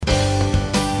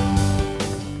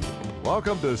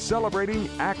Welcome to Celebrating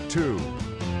Act Two.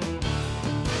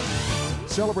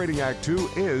 Celebrating Act Two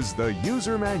is the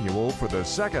user manual for the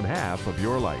second half of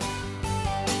your life.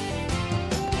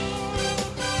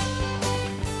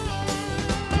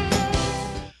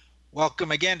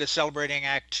 Welcome again to Celebrating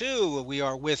Act Two. We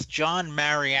are with John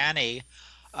Mariani,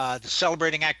 the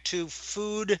Celebrating Act Two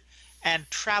food and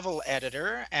travel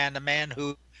editor, and a man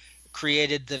who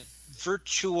created the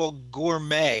Virtual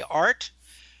Gourmet. Art,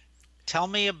 tell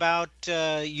me about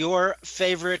your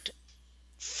favorite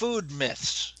food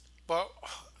myths. Well,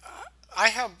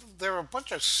 there are a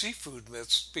bunch of seafood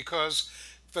myths because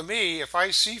for me, if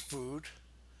I see food,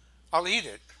 I'll eat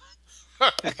it.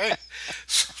 Okay,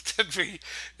 so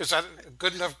is that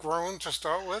good enough groan to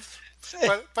start with?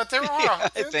 But there are, Yeah,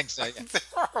 I think so. Yeah. There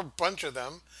are a bunch of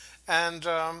them, and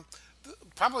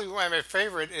probably one of my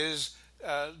favorite is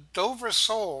Dover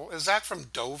sole. Is that from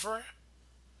Dover?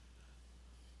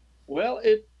 Well,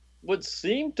 it would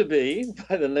seem to be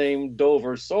by the name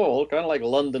Dover sole, kind of like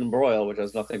London broil, which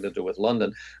has nothing to do with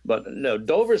London. But no,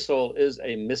 Dover sole is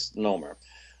a misnomer.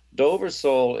 Dover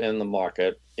sole in the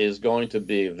market is going to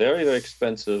be very, very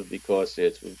expensive because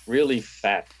it's really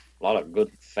fat, a lot of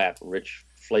good fat, rich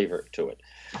flavor to it.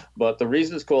 But the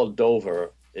reason it's called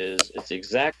Dover is it's the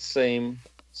exact same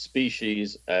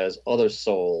species as other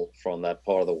sole from that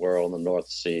part of the world, the North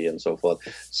Sea and so forth.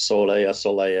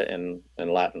 Solea in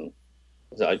Latin.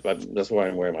 That's why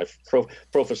I'm wearing my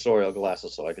professorial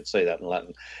glasses, so I could say that in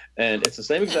Latin. And it's the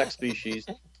same exact species,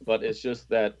 but it's just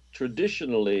that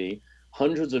traditionally,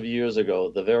 hundreds of years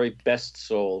ago, the very best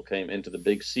sole came into the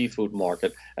big seafood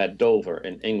market at Dover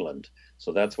in England.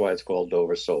 So that's why it's called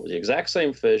Dover sole. The exact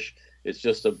same fish, it's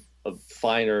just a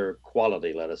finer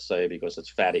quality, let us say, because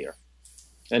it's fattier.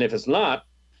 And if it's not,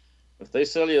 if they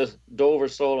sell you a Dover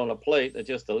sole on a plate, it's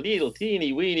just a little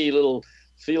teeny weeny little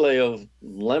fillet of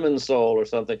lemon sole or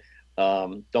something,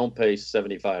 don't pay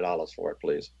 $75 for it,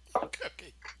 please.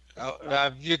 Okay.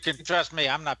 Oh, you can trust me,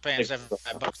 I'm not paying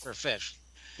 $75 for fish.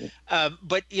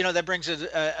 But, that brings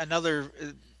another,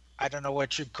 I don't know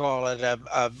what you'd call it,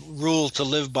 a rule to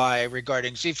live by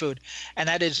regarding seafood, and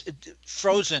that is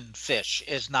frozen fish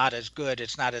is not as good.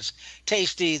 It's not as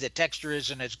tasty. The texture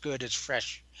isn't as good as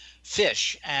fresh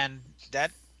fish. And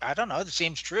that, I don't know, it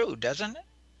seems true, doesn't it?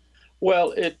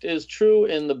 Well, it is true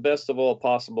in the best of all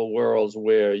possible worlds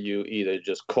where you either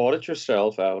just caught it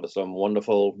yourself out of some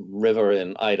wonderful river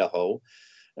in Idaho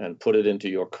and put it into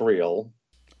your creel.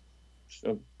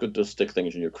 So good to stick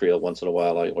things in your creel once in a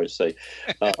while, I always say.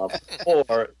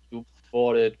 Or you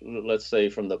bought it, let's say,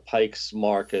 from the Pike's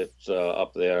Market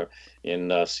up there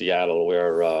in Seattle,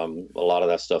 where a lot of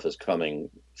that stuff is coming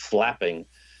flapping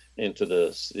into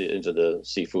the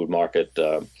seafood market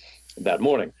that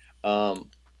morning.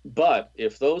 But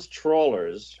if those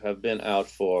trawlers have been out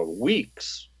for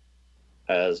weeks,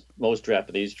 as most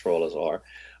Japanese trawlers are,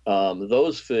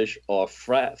 those fish are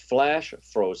flash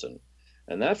frozen.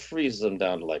 And that freezes them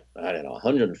down to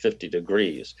 150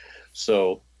 degrees.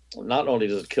 So not only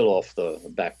does it kill off the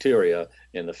bacteria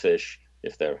in the fish,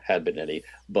 if there had been any,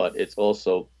 but it's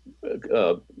also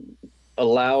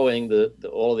allowing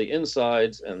all the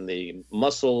insides and the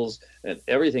muscles and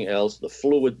everything else, the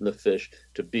fluid in the fish,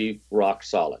 to be rock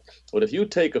solid. But if you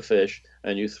take a fish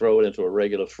and you throw it into a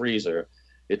regular freezer,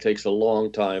 it takes a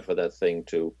long time for that thing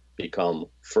to become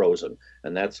frozen.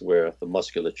 And that's where the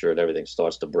musculature and everything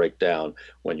starts to break down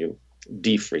when you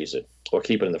defreeze it or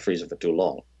keep it in the freezer for too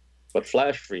long. But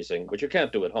flash freezing, which you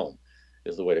can't do at home,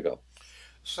 is the way to go.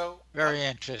 So very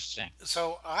interesting.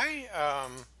 So I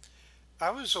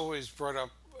was always brought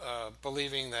up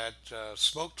believing that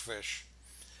smoked fish,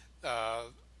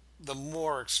 the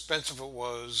more expensive it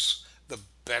was, the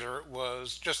better it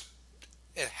was. Just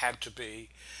it had to be.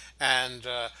 And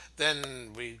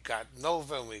then we got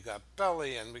Nova, and we got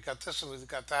Belly, and we got this, and we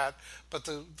got that. But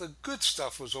the good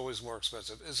stuff was always more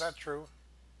expensive. Is that true?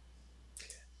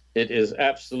 It is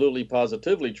absolutely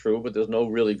positively true, but there's no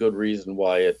really good reason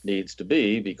why it needs to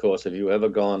be, because have you ever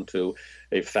gone to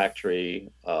a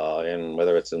factory in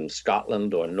whether it's in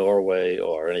Scotland or Norway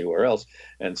or anywhere else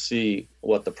and see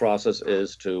what the process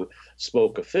is to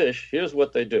smoke a fish? Here's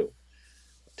what they do.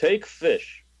 Take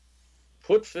fish,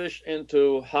 put fish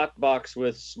into hot box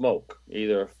with smoke,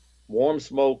 either warm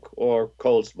smoke or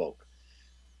cold smoke.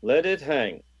 Let it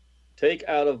hang. Take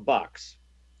out of box.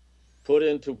 Put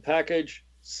into package.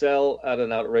 Sell at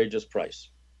an outrageous price.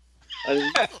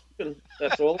 And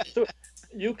that's all to it.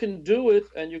 You can do it,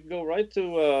 and you can go right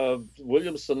to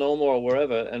Williams-Sonoma or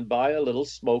wherever and buy a little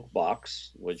smoke box,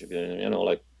 which you can,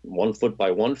 like 1 foot by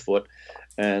 1 foot,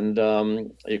 and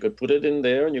you could put it in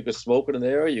there, and you could smoke it in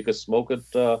there. You could smoke it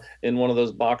in one of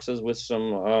those boxes with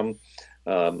some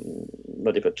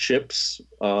what do you put, chips,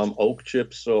 oak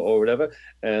chips or whatever,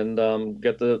 and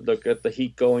get the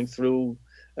heat going through,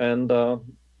 and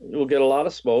you'll get a lot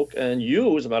of smoke. And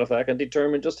you, as a matter of fact, can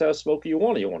determine just how smoky you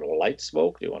want it. You want a light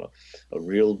smoke? Do you want a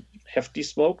real hefty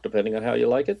smoke, depending on how you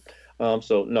like it?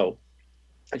 So no,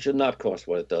 it should not cost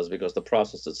what it does, because the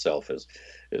process itself is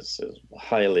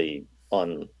highly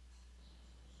uncomplex.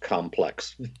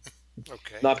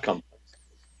 Okay. Not complex.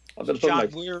 I'm going to John,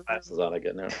 put my glasses on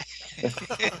again now.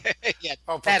 Yeah,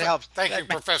 Oh, that helps. Thank you,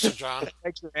 Professor John.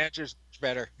 Makes your answers much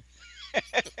better.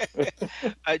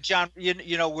 John,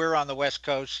 you know, we're on the West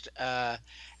Coast,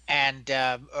 and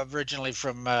originally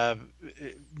from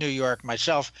New York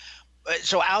myself.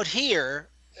 So out here,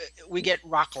 we get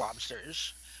rock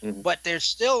lobsters, but there's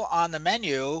still on the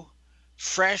menu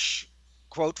fresh,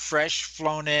 quote, fresh,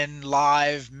 flown in,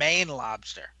 live Maine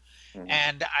lobster.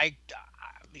 And I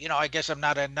guess I'm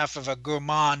not enough of a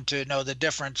gourmand to know the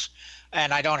difference,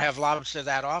 and I don't have lobster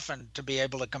that often to be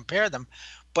able to compare them.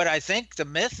 But I think the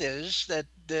myth is that,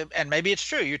 and maybe it's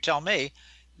true, you tell me,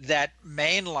 that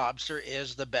Maine lobster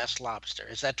is the best lobster.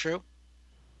 Is that true?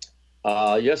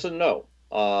 Yes and no.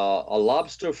 A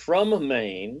lobster from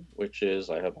Maine, which is,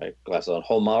 I have my glasses on,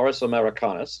 Homarus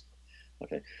americanus,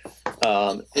 okay,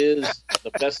 is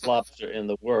the best lobster in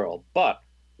the world. But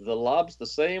the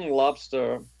same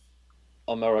lobster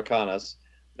americanus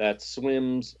that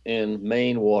swims in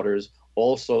Maine waters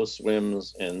also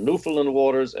swims in Newfoundland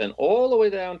waters and all the way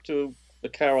down to the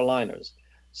Carolinas.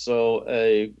 So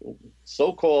a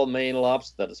so-called Maine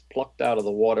lobster that is plucked out of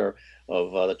the water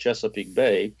of the Chesapeake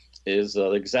Bay is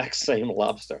the exact same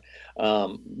lobster.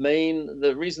 Maine,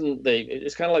 the reason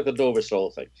it's kind of like the Dover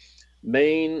sole thing.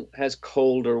 Maine has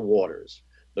colder waters.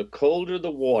 The colder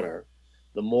the water,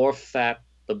 the more fat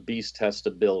the beast has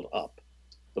to build up.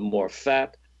 The more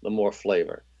fat, the more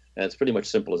flavor. And it's pretty much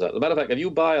simple as that. As a matter of fact, if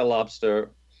you buy a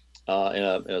lobster in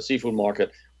a seafood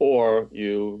market, or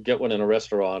you get one in a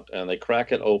restaurant and they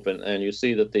crack it open and you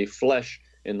see that the flesh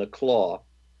in the claw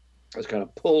is kind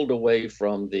of pulled away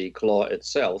from the claw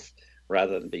itself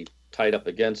rather than be tied up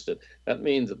against it, that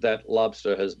means that that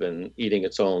lobster has been eating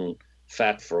its own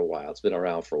fat for a while. It's been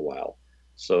around for a while.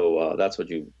 So that's what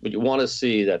you want to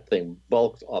see, that thing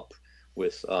bulked up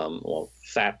with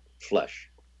fat flesh.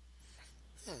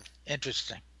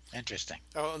 Interesting.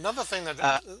 Another thing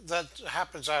that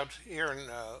happens out here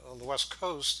on the West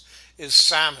Coast is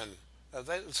salmon.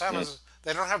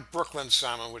 They don't have Brooklyn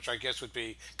salmon, which I guess would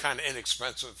be kind of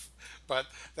inexpensive, but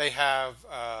they have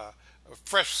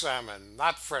fresh salmon,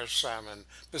 not fresh salmon,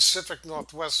 Pacific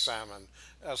Northwest salmon,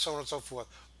 so on and so forth.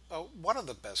 What are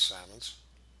the best salmons?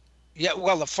 Yeah,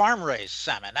 well, the farm-raised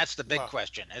salmon, that's the big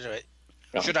question.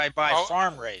 Should I buy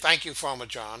farm-raised? Thank you, Farmer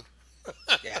John.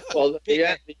 Yeah. Well,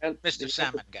 Mr.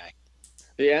 Salmon guy.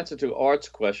 The answer to Art's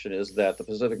question is that the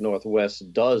Pacific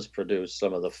Northwest does produce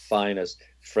some of the finest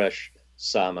fresh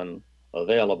salmon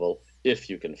available if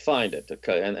you can find it.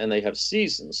 And they have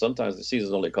seasons. Sometimes the season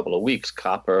is only a couple of weeks,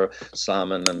 copper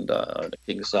salmon and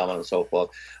king salmon and so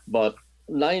forth. But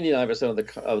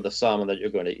 99% of the salmon that you're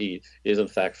going to eat is in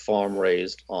fact farm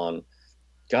raised on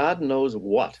God knows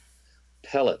what.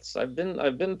 Pellets. I've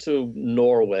been to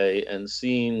Norway and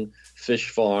seen fish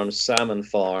farms, salmon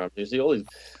farms. You see all these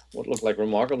what look like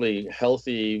remarkably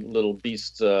healthy little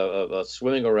beasts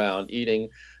swimming around eating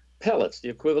pellets, the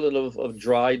equivalent of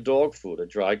dry dog food or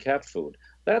dry cat food.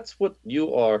 That's what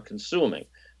you are consuming.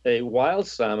 A wild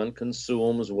salmon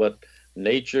consumes what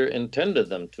nature intended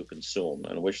them to consume,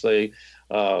 and which they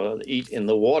eat in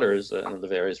the waters and the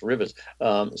various rivers.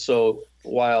 So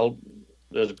while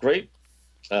there's great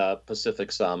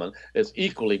Pacific salmon, it's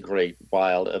equally great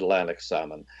wild Atlantic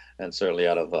salmon, and certainly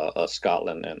out of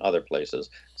Scotland and other places.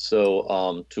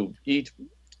 So to eat,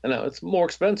 it's more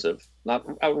expensive, not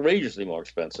outrageously more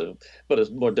expensive, but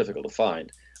it's more difficult to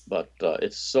find. But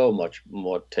it's so much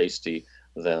more tasty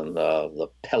than the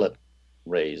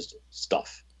pellet-raised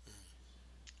stuff.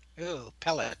 Ooh,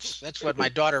 pellets. That's what my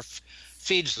daughter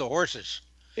feeds the horses.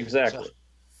 Exactly. So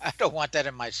I don't want that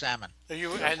in my salmon. You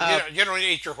don't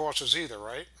eat your horses either,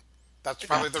 right? That's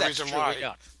probably the reason true, why. We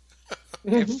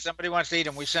don't. If somebody wants to eat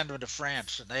them, we send them to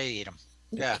France and they eat them.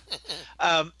 Yeah.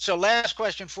 So last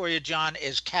question for you, John,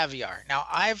 is caviar. Now,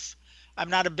 I'm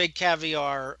not a big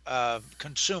caviar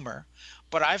consumer,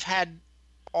 but I've had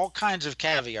all kinds of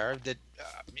caviar that,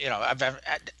 I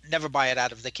never buy it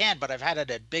out of the can, but I've had it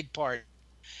at big parties.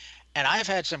 And I've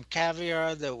had some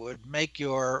caviar that would make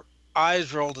your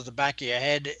eyes roll to the back of your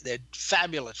head. They're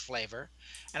fabulous flavor.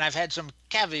 And I've had some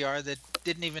caviar that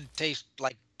didn't even taste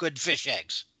like good fish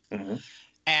eggs. Mm-hmm.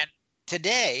 And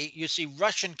today you see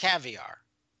Russian caviar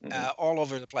all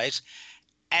over the place.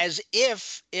 as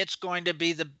if it's going to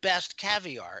be the best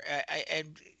caviar.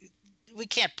 And we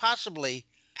can't possibly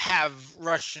have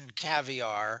Russian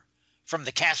caviar from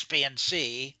the Caspian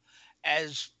Sea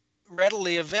as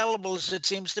readily available as it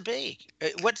seems to be.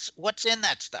 What's in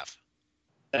that stuff?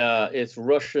 It's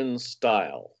Russian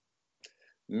style,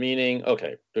 meaning,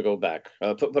 okay, to go back,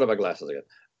 put on my glasses again.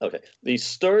 Okay, the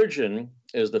sturgeon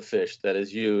is the fish that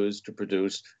is used to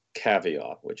produce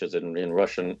caviar, which is in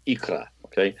Russian ikra,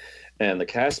 okay? And the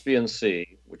Caspian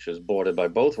Sea, which is bordered by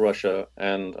both Russia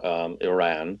and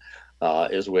Iran,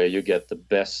 is where you get the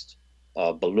best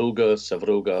beluga,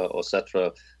 sevruga,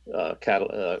 ossetra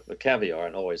caviar,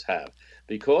 and always have.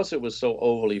 Because it was so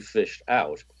overly fished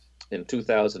out, in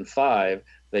 2005,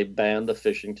 they banned the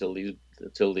fishing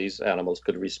till these animals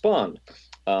could respond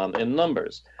in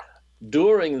numbers.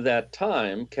 During that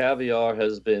time, caviar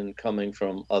has been coming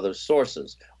from other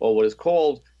sources, or what is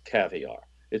called caviar.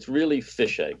 It's really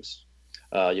fish eggs.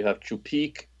 You have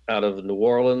Chupik out of New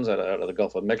Orleans, out of the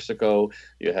Gulf of Mexico.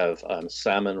 You have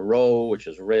salmon roe, which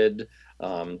is red,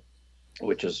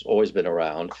 which has always been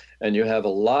around. And you have a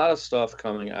lot of stuff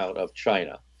coming out of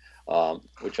China,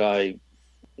 which I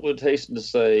would hasten to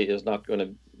say is not going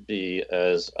to be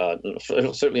as,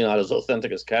 certainly not as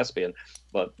authentic as Caspian.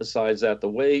 But besides that, the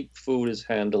way food is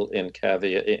handled in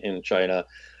caviar in China,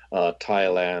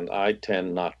 Thailand, I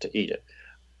tend not to eat it.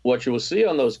 What you will see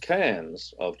on those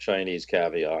cans of Chinese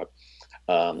caviar,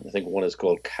 I think one is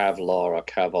called Kevlar or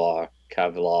Kevlar.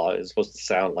 It's supposed to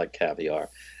sound like caviar.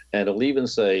 And it'll even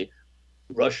say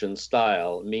Russian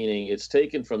style, meaning it's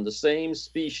taken from the same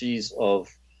species of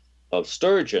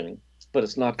sturgeon, but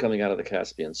it's not coming out of the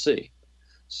Caspian Sea.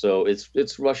 So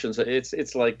it's Russian. So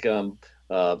it's like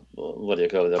what do you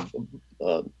call it?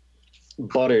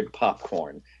 Buttered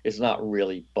popcorn. It's not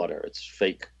really butter. It's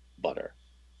fake butter.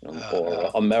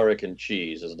 Or American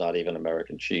cheese is not even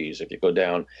American cheese. If you go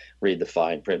down, read the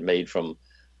fine print, made from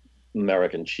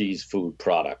American cheese food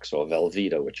products, or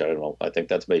Velveeta, which I don't know. I think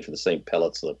that's made from the same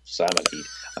pellets the salmon eat.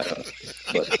 I don't know,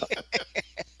 but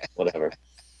whatever.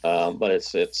 But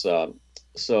it's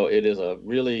so it is a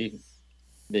really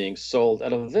being sold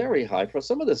at a very high price.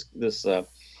 Some of this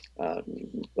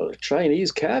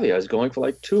Chinese caviar is going for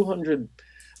like $200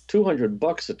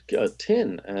 a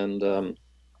tin, and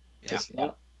it's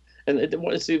not. And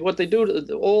see what they do.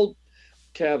 All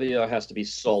caviar has to be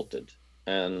salted,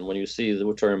 and when you see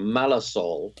the term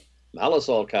malasol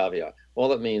caviar, all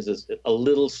that means is a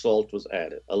little salt was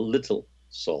added, a little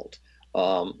salt.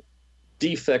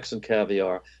 Defects in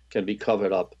caviar can be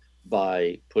covered up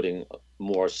by putting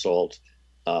more salt.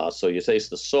 So you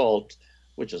taste the salt,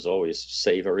 which is always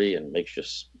savory and makes you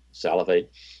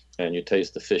salivate, and you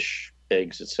taste the fish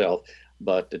eggs itself,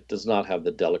 but it does not have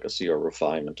the delicacy or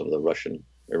refinement of the Russian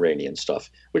Iranian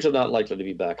stuff, which are not likely to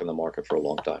be back in the market for a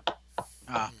long time.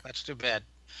 That's too bad.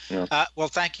 Yeah. Well,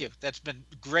 thank you. That's been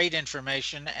great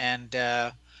information, and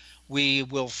we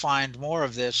will find more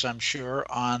of this, I'm sure,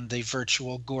 on the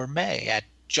Virtual Gourmet at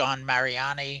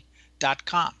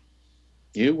johnmariani.com.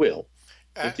 You will.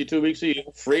 52 weeks a year,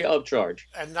 free of charge.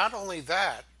 And not only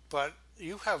that, but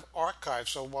you have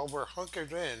archives. So while we're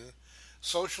hunkered in,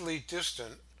 socially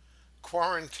distant,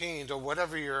 quarantined, or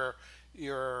whatever your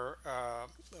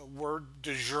word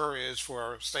du jour is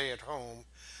for stay at home,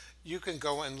 you can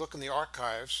go and look in the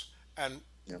archives and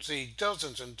see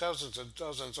dozens and dozens and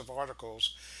dozens of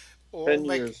articles. 10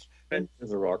 years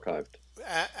are archived.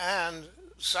 And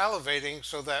salivating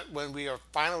so that when we are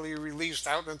finally released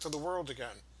out into the world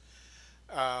again,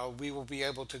 we will be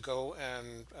able to go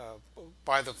and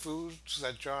buy the foods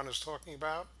that John is talking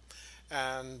about,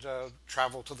 and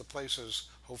travel to the places,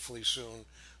 hopefully soon,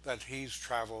 that he's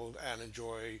traveled, and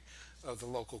enjoy the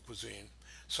local cuisine.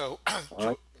 So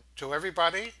to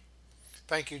everybody,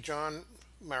 thank you, John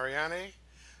Mariani.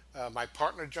 My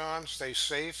partner, John, stay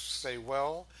safe, stay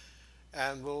well,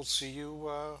 and we'll see you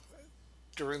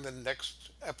during the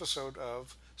next episode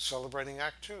of Celebrating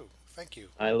Act 2. Thank you.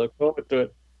 I look forward to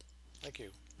it. Thank you.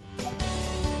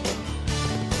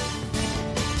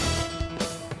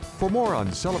 For more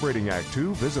on Celebrating Act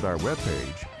 2, visit our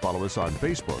webpage, follow us on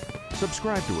Facebook,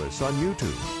 subscribe to us on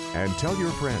YouTube, and tell your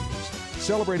friends.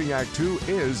 Celebrating Act 2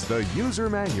 is the user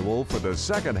manual for the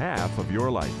second half of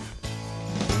your life.